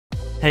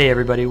Hey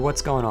everybody,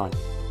 what's going on?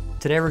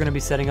 Today we're going to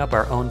be setting up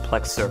our own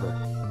Plex server.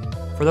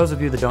 For those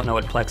of you that don't know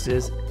what Plex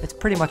is, it's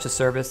pretty much a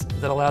service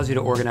that allows you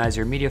to organize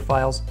your media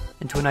files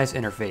into a nice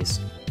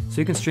interface,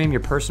 so you can stream your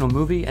personal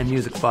movie and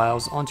music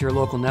files onto your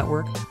local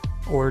network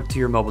or to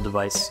your mobile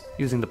device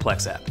using the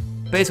Plex app.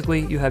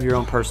 Basically, you have your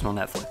own personal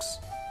Netflix.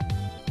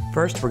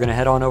 First, we're going to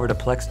head on over to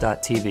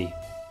plex.tv.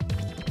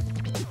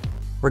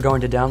 We're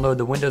going to download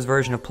the Windows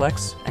version of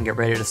Plex and get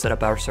ready to set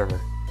up our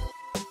server.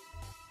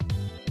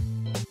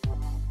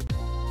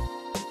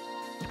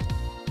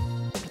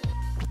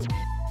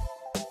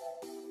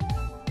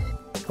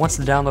 Once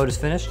the download is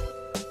finished,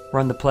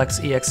 run the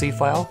Plex exe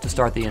file to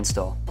start the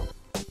install.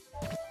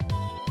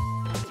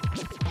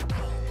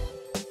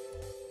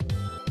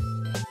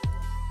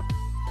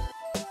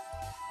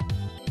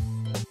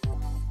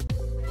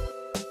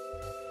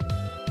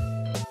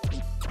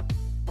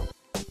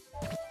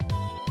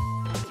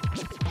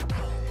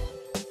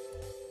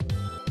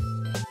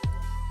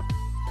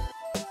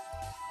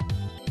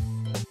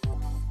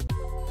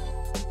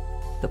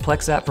 The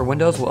Plex app for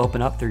Windows will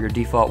open up through your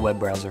default web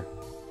browser.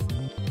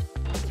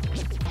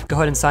 Go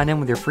ahead and sign in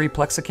with your free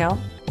Plex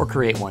account or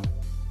create one.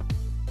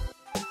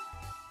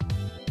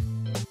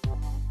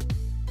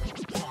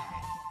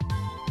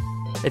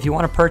 If you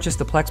want to purchase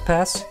the Plex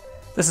Pass,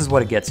 this is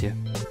what it gets you.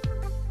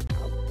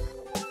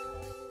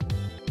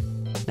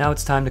 Now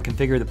it's time to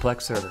configure the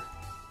Plex server.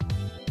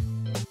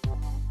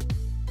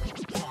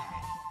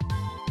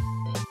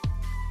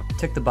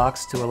 Tick the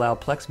box to allow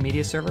Plex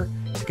Media Server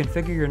to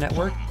configure your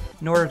network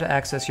in order to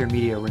access your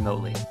media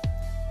remotely.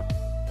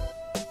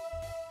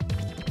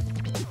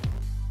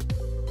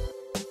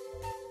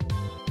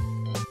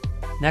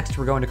 Next,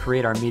 we're going to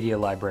create our media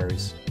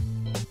libraries.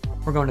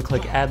 We're going to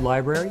click Add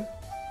Library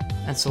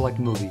and select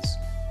Movies.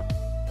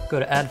 Go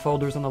to Add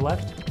Folders on the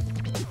left.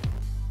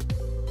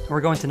 And we're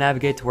going to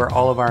navigate to where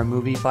all of our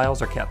movie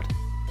files are kept.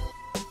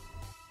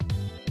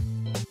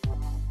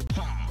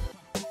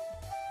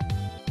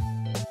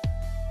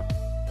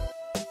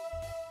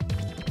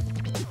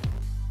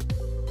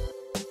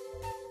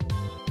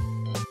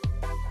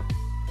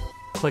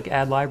 Click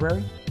Add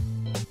Library,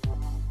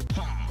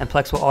 and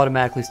Plex will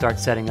automatically start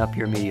setting up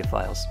your media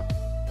files.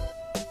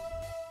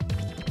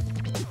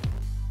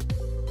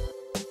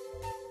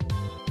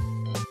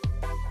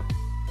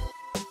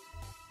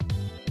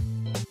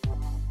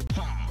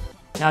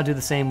 Now do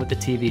the same with the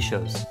TV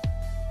shows.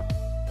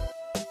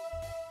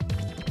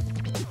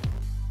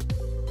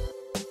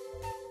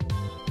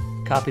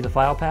 Copy the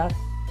file path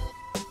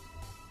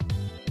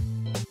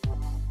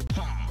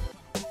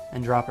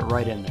and drop it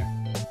right in there.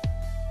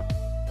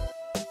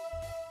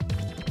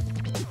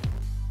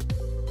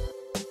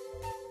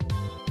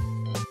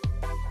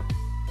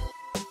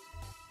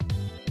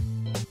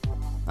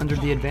 Under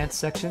the Advanced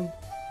section,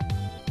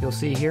 you'll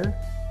see here,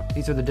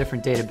 these are the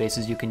different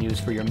databases you can use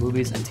for your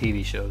movies and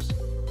TV shows.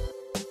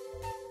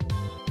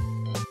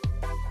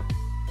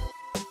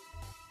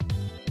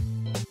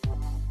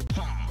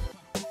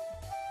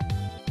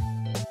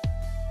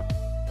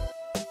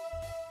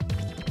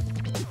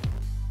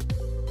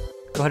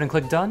 Go ahead and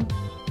click Done.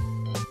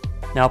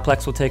 Now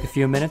Plex will take a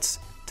few minutes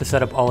to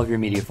set up all of your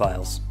media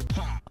files.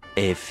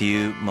 A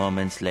few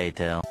moments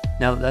later.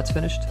 Now that that's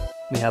finished,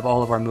 we have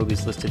all of our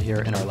movies listed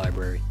here in our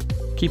library.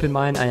 Keep in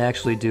mind, I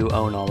actually do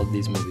own all of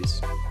these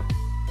movies.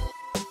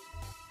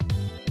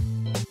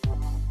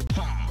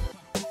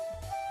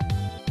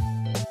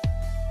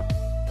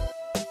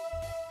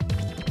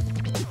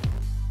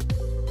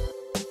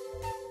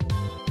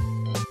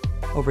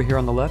 Over here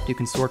on the left, you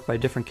can sort by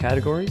different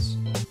categories.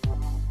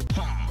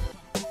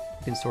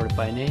 You can sort it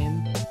by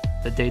name,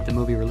 the date the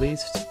movie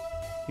released,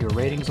 your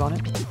ratings on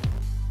it.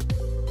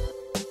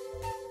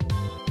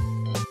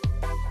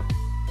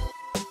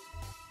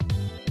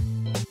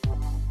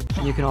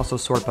 And you can also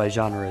sort by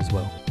genre as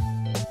well.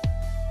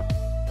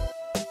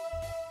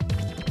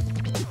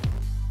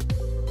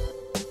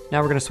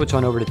 Now we're going to switch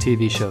on over to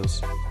TV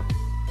shows.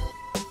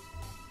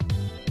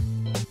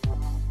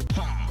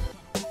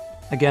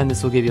 Again,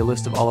 this will give you a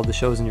list of all of the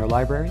shows in your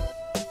library.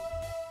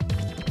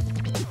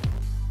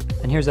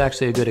 And here's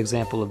actually a good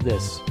example of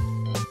this.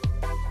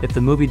 If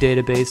the movie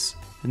database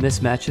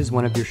mismatches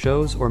one of your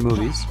shows or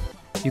movies,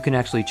 you can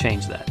actually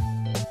change that.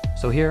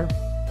 So here,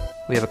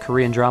 we have a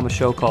Korean drama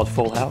show called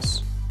Full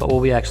House. But what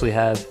we actually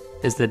have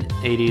is the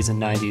 80s and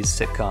 90s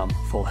sitcom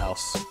Full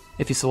House.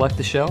 If you select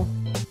the show,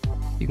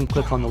 you can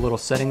click on the little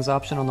settings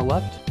option on the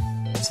left,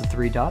 it's the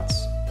 3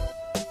 dots,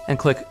 and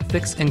click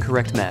Fix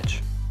Incorrect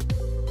Match.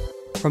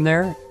 From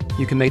there,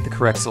 you can make the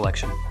correct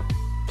selection.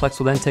 Plex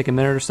will then take a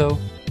minute or so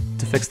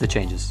to fix the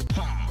changes.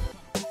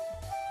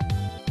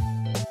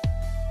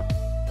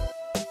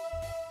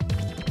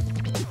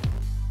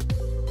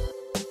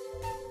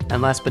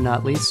 And last but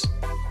not least,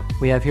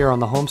 we have here on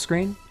the home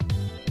screen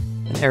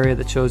an area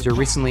that shows your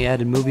recently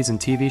added movies and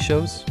TV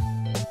shows,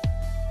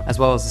 as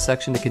well as a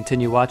section to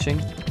continue watching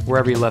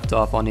wherever you left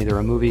off on either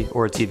a movie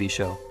or a TV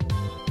show.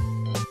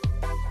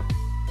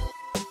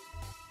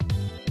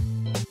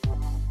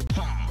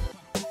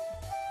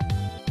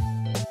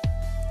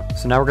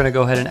 So now we're going to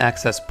go ahead and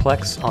access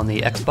Plex on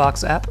the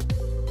Xbox app.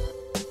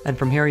 And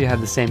from here you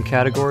have the same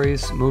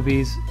categories,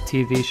 movies,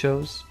 TV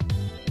shows.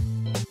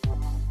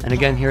 And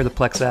again here the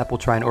Plex app will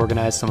try and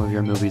organize some of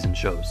your movies and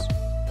shows.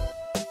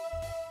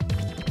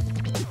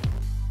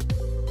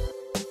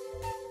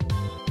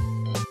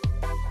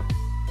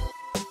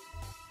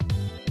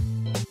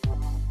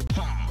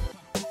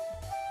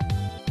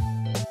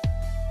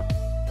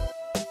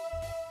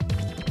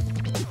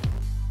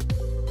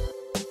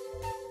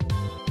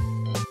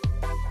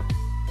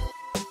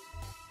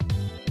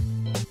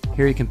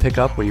 Here you can pick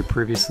up where you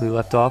previously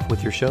left off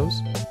with your shows.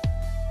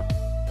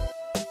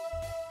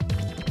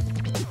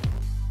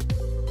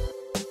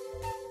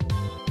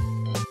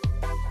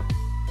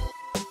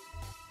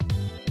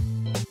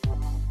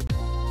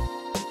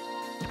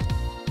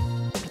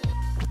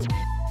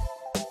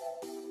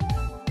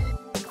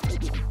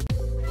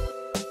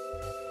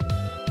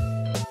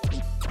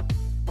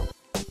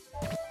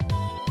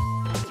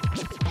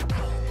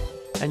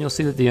 And you'll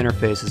see that the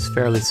interface is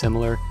fairly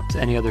similar to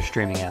any other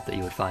streaming app that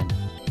you would find.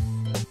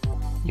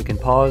 You can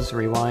pause,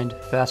 rewind,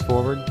 fast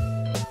forward,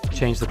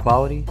 change the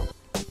quality,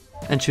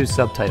 and choose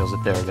subtitles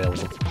if they're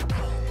available.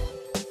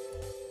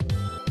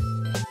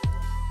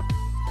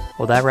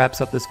 Well, that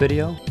wraps up this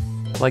video.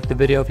 Like the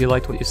video if you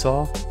liked what you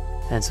saw,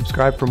 and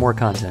subscribe for more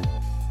content.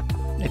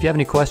 If you have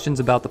any questions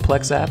about the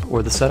Plex app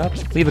or the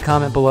setup, leave a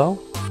comment below,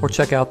 or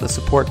check out the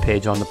support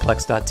page on the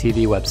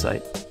Plex.tv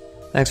website.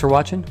 Thanks for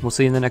watching, we'll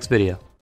see you in the next video.